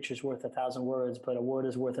says a picture's worth 1,000 words, but a word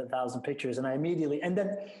is worth 1,000 pictures. And and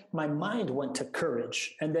then my mind went to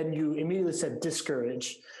courage. And then you immediately said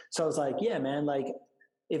discourage. So I was like, yeah, man, like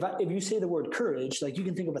if you say the word courage, like you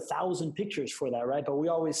can think of 1,000 pictures for that, right? But we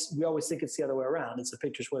always think it's the other way around. It's a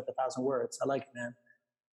picture's worth 1,000 words. I like it, man.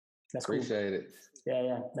 That's cool. Appreciate it.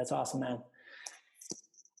 Yeah. That's awesome, man.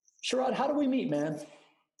 Sherrod, how do we meet, man?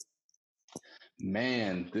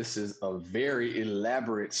 Man, this is a very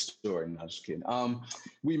elaborate story. No, just kidding.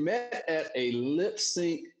 We met at a lip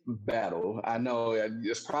sync battle. I know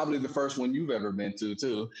it's probably the first one you've ever been to,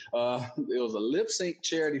 too. It was a lip sync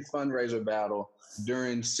charity fundraiser battle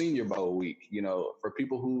during Senior Bowl week. You know, for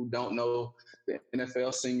people who don't know, the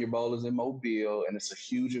NFL Senior Bowl is in Mobile, and it's a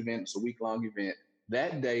huge event. It's a week-long event.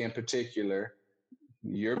 That day in particular,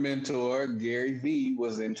 your mentor Gary Vee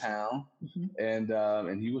was in town,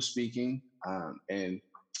 and he was speaking, and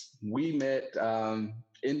we met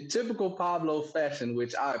in typical Pablo fashion,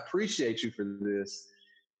 which I appreciate you for this.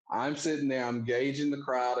 I'm sitting there, I'm gauging the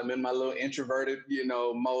crowd, I'm in my little introverted,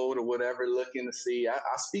 mode or whatever, looking to see. I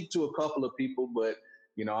speak to a couple of people, but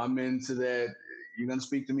I'm into that. You're gonna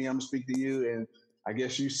speak to me, I'm gonna speak to you, and I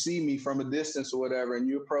guess you see me from a distance or whatever, and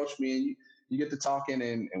you approach me and you get to talking,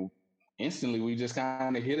 and instantly we just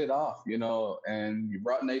kind of hit it off, and you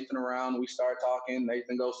brought Nathan around. We start talking.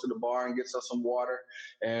 Nathan goes to the bar and gets us some water,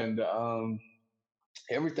 and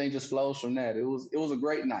everything just flows from that. It was a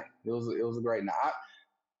great night. It was a great night.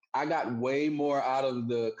 I got way more out of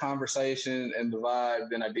the conversation and the vibe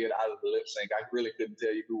than I did out of the lip sync. I really couldn't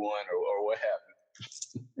tell you who won or what happened.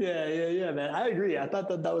 Yeah, man. I agree. I thought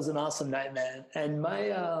that was an awesome night, man. And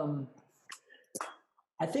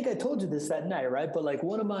I think I told you this that night, right? But like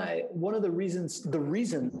one of the reason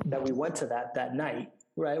that we went to that night,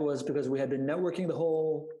 right, was because we had been networking the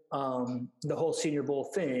whole Senior Bowl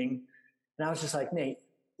thing, and I was just like, Nate,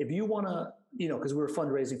 if you want to, because we were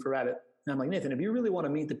fundraising for Rabbit, and I'm like, Nathan, if you really want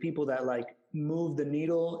to meet the people that like move the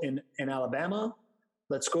needle in Alabama,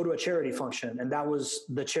 let's go to a charity function. And that was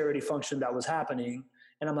the charity function that was happening.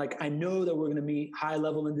 And I'm like, I know that we're going to meet high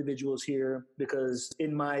level individuals here because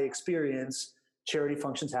in my experience, charity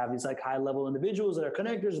functions have these like high level individuals that are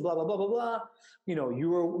connectors, blah, blah, blah, blah, blah. You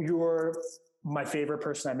were my favorite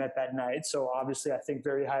person I met that night. So obviously I think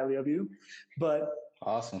very highly of you, but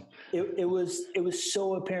awesome. It was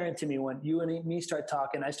so apparent to me when you and me start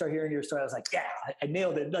talking, I start hearing your story. I was like, yeah, I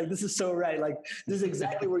nailed it. Like, this is so right. Like, this is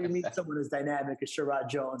exactly where you meet someone as dynamic as Sherrod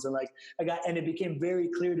Jones. And like, and it became very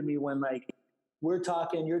clear to me when like, you're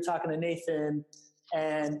talking to Nathan,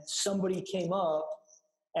 and somebody came up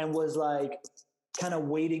and was like, kind of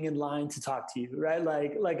waiting in line to talk to you, right?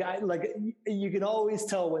 Like you can always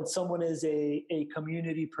tell when someone is a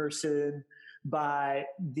community person by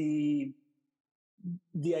the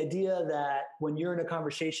idea that when you're in a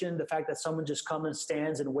conversation, the fact that someone just comes and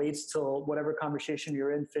stands and waits till whatever conversation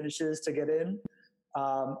you're in finishes to get in,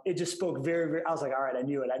 it just spoke very, very, I was like, all right, I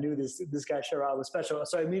knew it. I knew this guy Sherrod was special.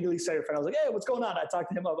 So I immediately started, I was like, hey, what's going on? I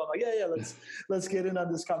talked to him up. I'm like, yeah, let's get in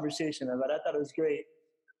on this conversation. But I thought it was great.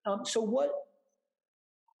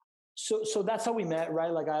 So that's how we met,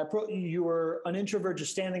 right? Like you were an introvert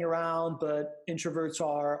just standing around, but introverts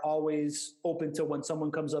are always open to when someone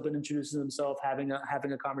comes up and introduces themselves, having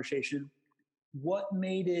a conversation. What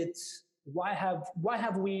made it? Why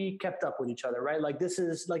have we kept up with each other, right? Like this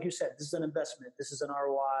is, like you said, this is an investment. This is an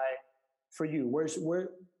ROI for you.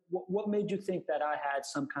 What made you think that I had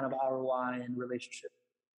some kind of ROI in relationship?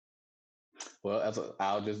 Well,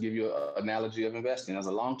 I'll just give you an analogy of investing. As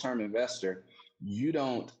a long-term investor, you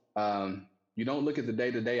don't look at the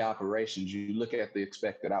day-to-day operations. You look at the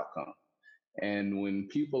expected outcome. And when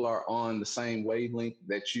people are on the same wavelength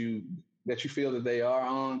that you feel that they are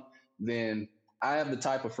on, then I have the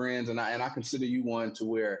type of friends, and I consider you one, to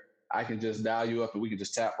where I can just dial you up and we can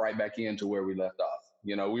just tap right back into where we left off.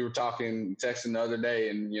 We were texting the other day,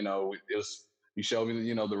 and you showed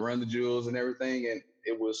me the run the jewels and everything, and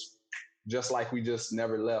it was just like we just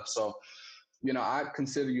never left. So I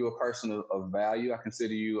consider you a person of value. I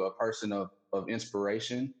consider you a person of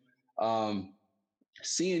inspiration.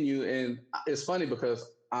 Seeing you, and it's funny because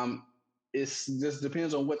it just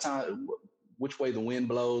depends on which way the wind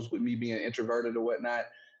blows with me being introverted or whatnot.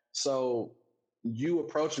 So you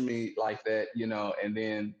approaching me like that, and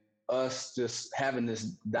then us just having this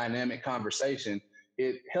dynamic conversation,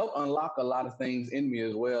 it helped unlock a lot of things in me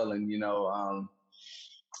as well. And,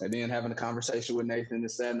 and then having a conversation with Nathan,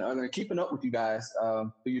 this, that, and the other, and keeping up with you guys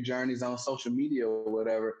through your journeys on social media or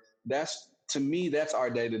whatever. To me, that's our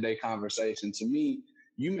day-to-day conversation. To me,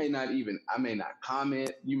 I may not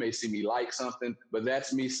comment. You may see me like something, but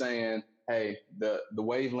that's me saying, hey, the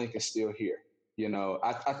wavelength is still here.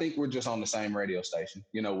 I think we're just on the same radio station,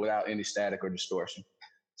 without any static or distortion.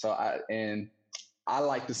 So I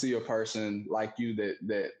like to see a person like you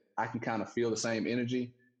that I can kind of feel the same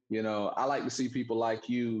energy. I like to see people like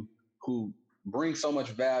you who bring so much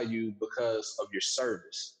value because of your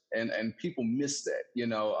service. and people miss that,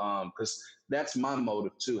 because that's my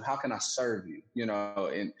motive too. How can I serve you,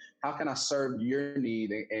 and how can I serve your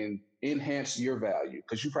need and enhance your value?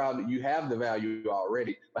 Because you have the value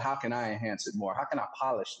already, but how can I enhance it more? How can I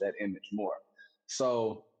polish that image more?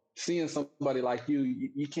 So seeing somebody like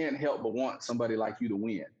you can't help but want somebody like you to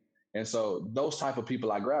win. And so those type of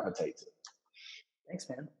people I gravitate to. Thanks,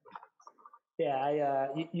 man. Yeah,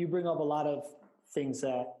 you bring up a lot of things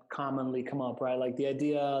that commonly come up, right? Like the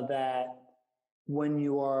idea that when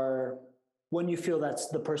you feel that's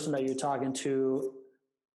the person that you're talking to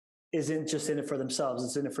isn't just in it for themselves,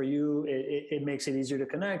 it's in it for you. It makes it easier to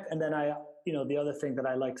connect. And then the other thing that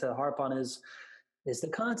I like to harp on is the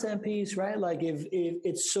content piece, right? Like if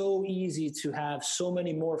it's so easy to have so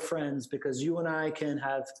many more friends because you and I can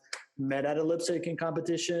have met at a lip syncing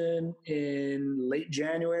competition in late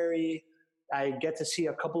January. I get to see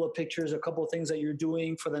a couple of pictures, a couple of things that you're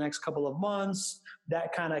doing for the next couple of months.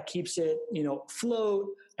 That kind of keeps it, afloat.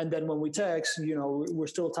 And then when we text, we're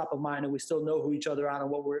still top of mind and we still know who each other are and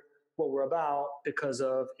what we're about because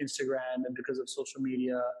of Instagram and because of social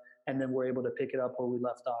media. And then we're able to pick it up where we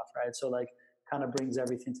left off, right? So like kind of brings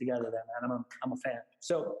everything together there, man. I'm a fan.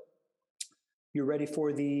 So you ready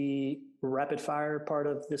for the rapid fire part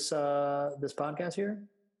of this podcast here?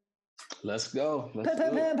 Let's go.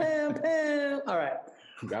 Pam. All right.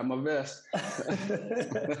 Got my vest.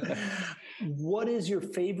 What is your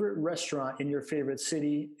favorite restaurant in your favorite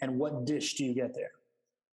city, and what dish do you get there?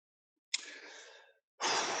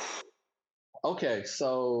 Okay,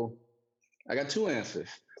 so I got two answers.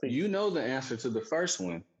 Please. You know the answer to the first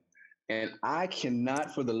one, and I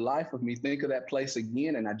cannot for the life of me think of that place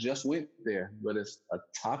again, and I just went there, but it's a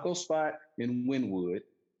taco spot in Wynwood.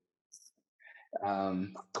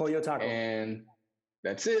 Coyo Taco. And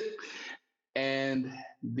that's it. And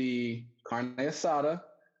the carne asada,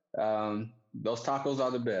 those tacos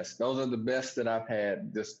are the best. Those are the best that I've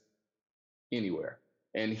had just anywhere.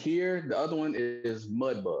 And here, the other one is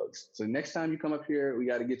Mud Bugs. So next time you come up here, we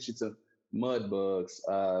got to get you to Mud Bugs.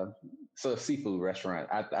 It's a seafood restaurant.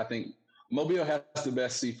 I think Mobile has the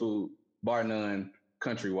best seafood, bar none,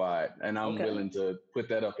 countrywide. And I'm willing to put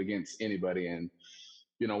that up against anybody. And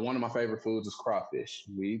one of my favorite foods is crawfish.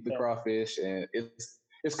 We eat the crawfish, and it's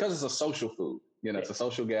because it's a social food. It's a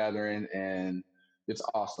social gathering, and it's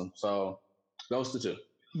awesome. So those the two.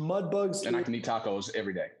 Mud Bugs. And I can eat tacos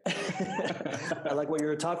every day. I like what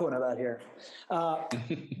you're talking about here.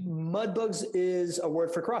 Mud Bugs is a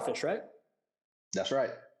word for crawfish, right? That's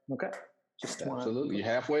right. Okay. Absolutely. You're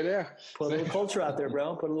halfway there. Put a little culture out there,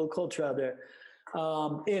 bro. Put a little culture out there.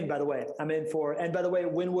 And by the way,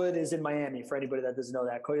 Wynwood is in Miami for anybody that doesn't know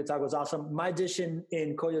that. Coyo Taco is awesome. My dish in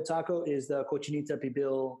Coyo Taco is the Cochinita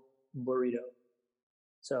Pibil burrito.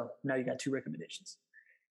 So now you got two recommendations.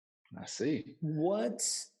 I see. What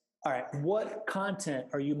content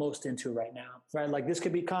are you most into right now? Right? Like this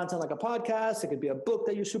could be content like a podcast. It could be a book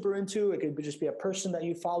that you're super into. It could just be a person that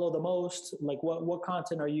you follow the most. Like what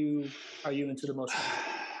content are you into the most?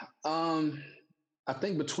 I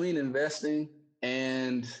think between investing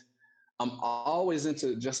and I'm always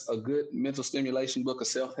into just a good mental stimulation book, a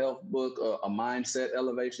self-help book, a mindset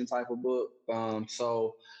elevation type of book.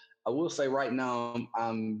 So I will say right now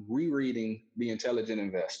I'm rereading The Intelligent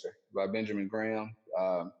Investor by Benjamin Graham.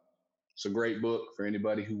 It's a great book for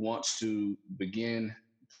anybody who wants to begin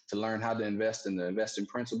to learn how to invest in the investing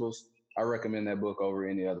principles. I recommend that book over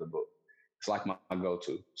any other book. It's like my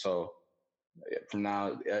go-to. So from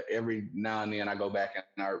every now and then I go back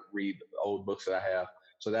and I read old books that I have.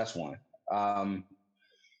 So that's one.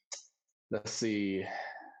 Let's see.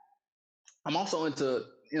 I'm also into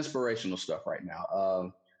inspirational stuff right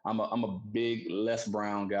now. I'm a big Les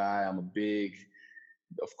Brown guy. I'm a big,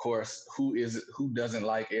 of course, who doesn't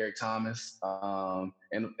like Eric Thomas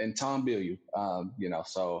and Tom Bilyeu,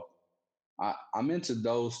 so I'm into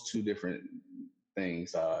those two different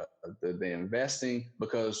things, the investing,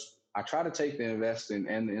 because I try to take the investing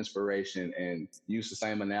and the inspiration and use the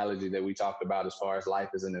same analogy that we talked about as far as life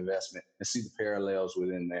as an investment and see the parallels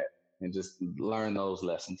within that and just learn those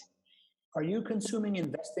lessons. Are you consuming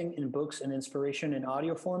investing in books and inspiration in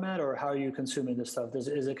audio format, or how are you consuming this stuff? Is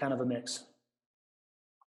it kind of a mix?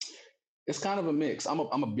 It's kind of a mix. I'm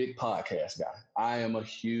a big podcast guy. I am a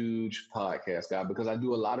huge podcast guy because I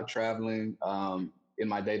do a lot of traveling in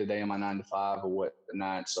my day-to-day in my 9-to-5 or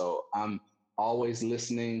whatnot. So I'm always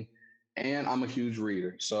listening, and I'm a huge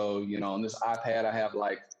reader. So, on this iPad, I have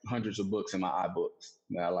like hundreds of books in my iBooks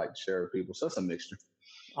that I like to share with people. So it's a mixture.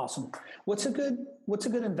 Awesome. What's a good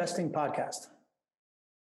investing podcast?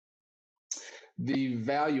 The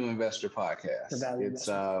Value Investor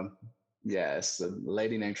podcast. Yeah, it's a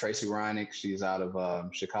lady named Tracy Reinick. She's out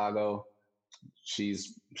of Chicago.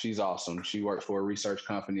 She's awesome. She works for a research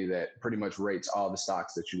company that pretty much rates all the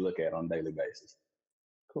stocks that you look at on a daily basis.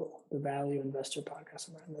 Cool. The Value Investor Podcast.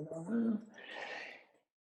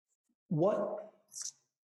 What?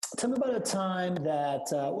 Tell me about a time that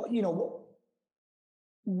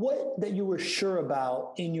what that you were sure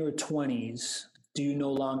about in your 20s do you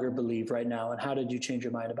no longer believe right now, and how did you change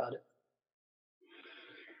your mind about it?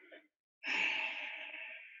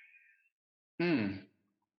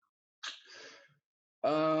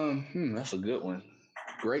 That's a good one.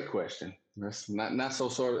 Great question. That's not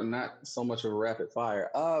so much of a rapid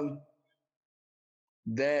fire.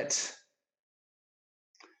 That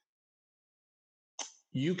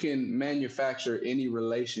you can manufacture any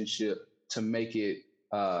relationship to make it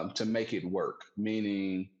work.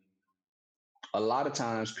 Meaning, a lot of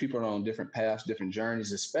times people are on different paths, different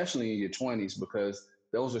journeys, especially in your 20s, because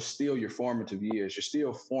those are still your formative years. You're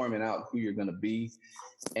still forming out who you're going to be.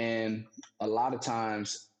 And a lot of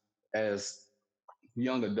times as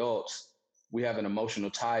young adults, we have an emotional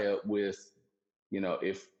tie-up with,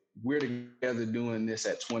 if we're together doing this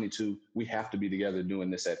at 22, we have to be together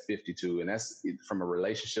doing this at 52. And that's from a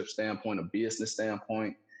relationship standpoint, a business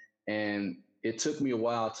standpoint. And it took me a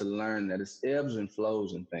while to learn that it's ebbs and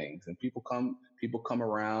flows and things. And people come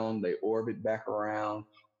around, they orbit back around,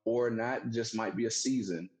 or not, just might be a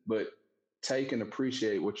season, but take and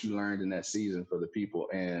appreciate what you learned in that season for the people.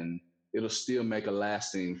 And it'll still make a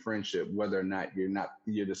lasting friendship, whether or not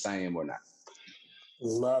you're the same or not.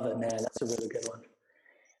 Love it, man. That's a really good one.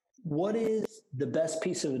 What is the best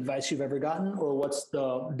piece of advice you've ever gotten, or what's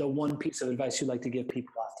the one piece of advice you'd like to give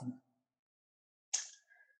people often?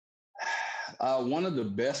 One of the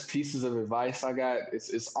best pieces of advice I got,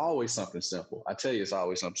 it's always something simple. I tell you, it's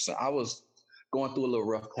always something simple. I was going through a little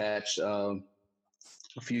rough patch a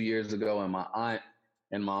few years ago, and my aunt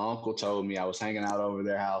and my uncle told me, I was hanging out over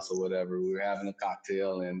their house or whatever. We were having a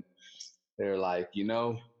cocktail, and they're like,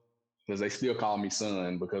 because they still call me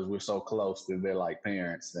son because we're so close that they're like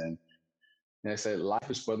parents. And they said, life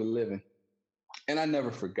is for the living. And I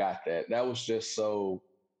never forgot that. That was just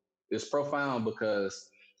it's profound, because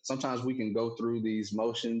sometimes we can go through these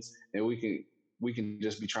motions and we can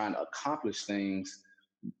just be trying to accomplish things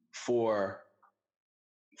for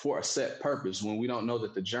a set purpose when we don't know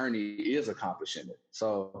that the journey is accomplishing it.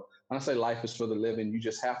 So when I say life is for the living, you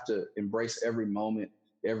just have to embrace every moment,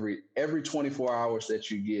 every 24 hours that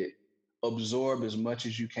you get, absorb as much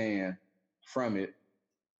as you can from it,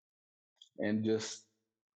 and just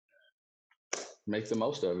make the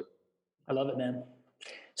most of it. I love it, man.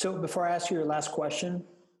 So before I ask you your last question,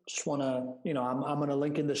 just want to, I'm going to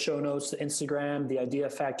link in the show notes to Instagram, The Idea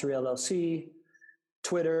Factory LLC,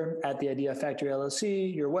 Twitter at The Idea Factory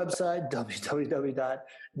LLC, your website,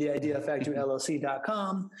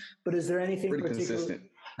 www.theideafactoryllc.com. But is there anything pretty particular? Consistent.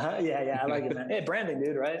 Yeah, I like it, man. Hey, branding,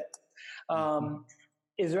 dude, right?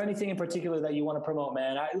 Is there anything in particular that you want to promote,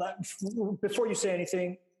 man? Before you say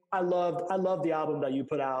anything, I love the album that you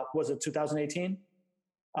put out. Was it 2018?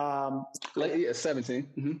 17.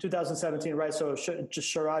 Mm-hmm. 2017, right? So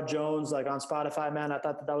just Sherrod Jones, like on Spotify, man. I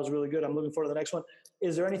thought that was really good. I'm looking forward to the next one.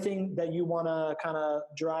 Is there anything that you want to kind of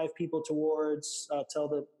drive people towards?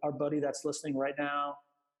 Tell our buddy that's listening right now,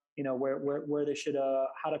 where they should,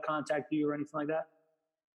 how to contact you or anything like that?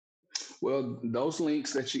 Well, those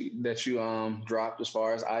links that you dropped as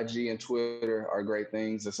far as IG and Twitter are great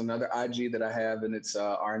things. It's another IG that I have, and it's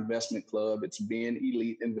our investment club. It's Being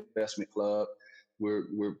Elite Investment Club.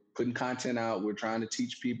 We're putting content out. We're trying to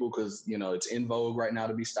teach people, because it's in vogue right now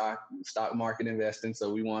to be stock market investing.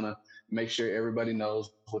 So we want to make sure everybody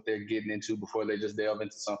knows what they're getting into before they just delve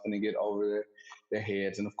into something and get over their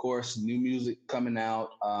heads. And of course, new music coming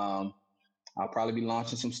out. I'll probably be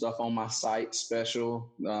launching some stuff on my site,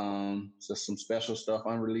 special, just some special stuff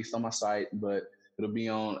unreleased on my site, but it'll be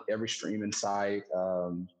on every streaming site,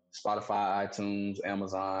 Spotify, iTunes,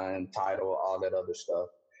 Amazon, Tidal, all that other stuff.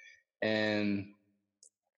 And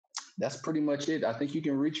that's pretty much it. I think you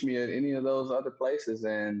can reach me at any of those other places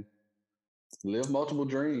and live multiple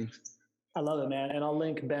dreams. I love it, man. And I'll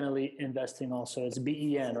link Ben Elite Investing also. It's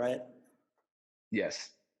BEN, right? Yes.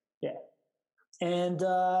 Yeah. And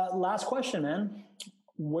last question, man.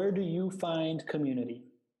 Where do you find community?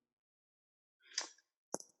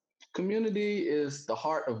 Community is the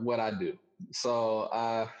heart of what I do. So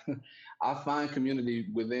I find community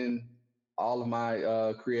within all of my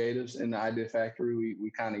creatives in the Idea Factory. We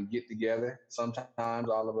kind of get together sometimes,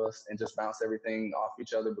 all of us, and just bounce everything off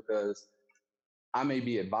each other, because I may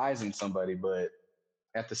be advising somebody, but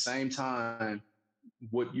at the same time,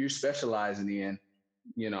 what you're specializing in,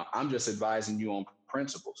 I'm just advising you on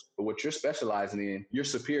principles. But what you're specializing in, you're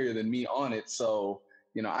superior than me on it. So,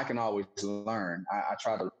 I can always learn. I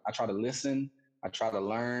try to listen, I try to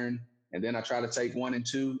learn, and then I try to take 1 and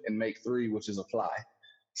 2 and make 3, which is apply.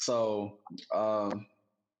 So,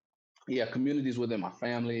 communities within my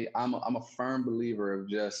family. I'm a firm believer of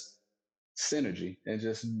just synergy and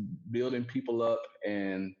just building people up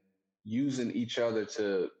and using each other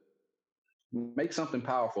to make something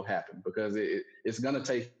powerful happen, because it's going to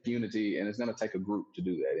take unity and it's going to take a group to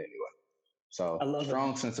do that anyway. So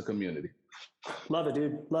strong sense of community. Love it,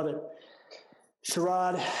 dude. Love it.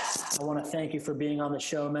 Sherrod, I want to thank you for being on the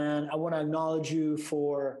show, man. I want to acknowledge you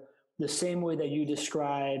for the same way that you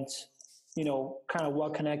described, kind of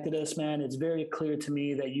what connected us, man. It's very clear to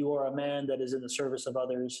me that you are a man that is in the service of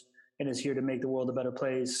others and is here to make the world a better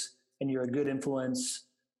place. And you're a good influence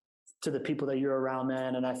to the people that you're around,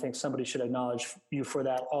 man. And I think somebody should acknowledge you for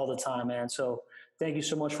that all the time, man. So thank you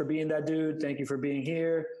so much for being that dude. Thank you for being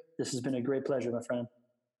here. This has been a great pleasure, my friend.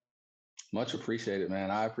 Much appreciated, man.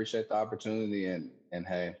 I appreciate the opportunity, and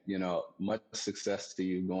hey, much success to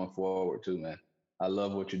you going forward too, man. I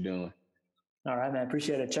love what you're doing. All right, man.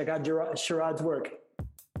 Appreciate it. Check out Sherrod's work.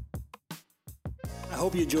 I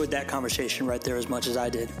hope you enjoyed that conversation right there as much as I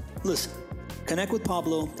did. Listen, Connect with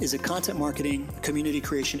Pablo is a content marketing community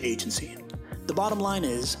creation agency. The bottom line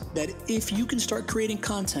is that if you can start creating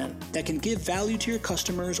content that can give value to your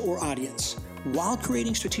customers or audience while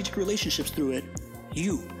creating strategic relationships through it,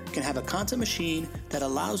 you can have a content machine that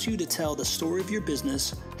allows you to tell the story of your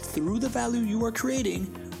business through the value you are creating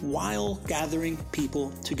while gathering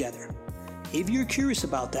people together. If you're curious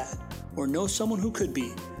about that or know someone who could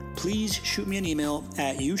be, please shoot me an email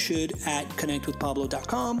at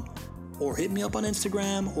youshould@connectwithpablo.com or hit me up on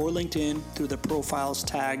Instagram or LinkedIn through the profiles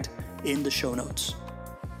tagged in the show notes.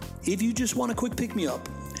 If you just want a quick pick-me-up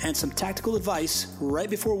and some tactical advice right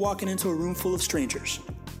before walking into a room full of strangers,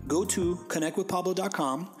 go to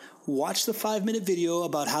connectwithpablo.com, watch the 5-minute video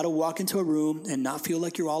about how to walk into a room and not feel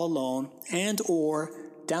like you're all alone, and or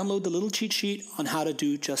download the little cheat sheet on how to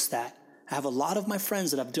do just that. I have a lot of my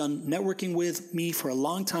friends that I've done networking with me for a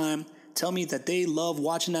long time tell me that they love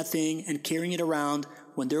watching that thing and carrying it around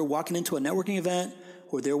when they're walking into a networking event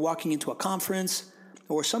or they're walking into a conference,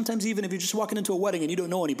 or sometimes even if you're just walking into a wedding and you don't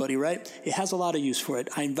know anybody, right? It has a lot of use for it.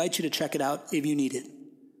 I invite you to check it out if you need it.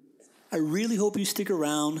 I really hope you stick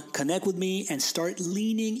around, connect with me, and start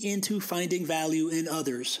leaning into finding value in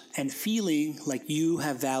others and feeling like you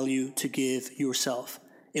have value to give yourself.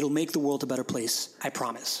 It'll make the world a better place, I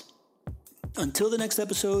promise. Until the next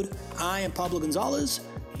episode, I am Pablo Gonzalez,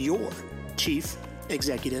 your Chief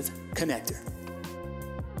Executive Connector.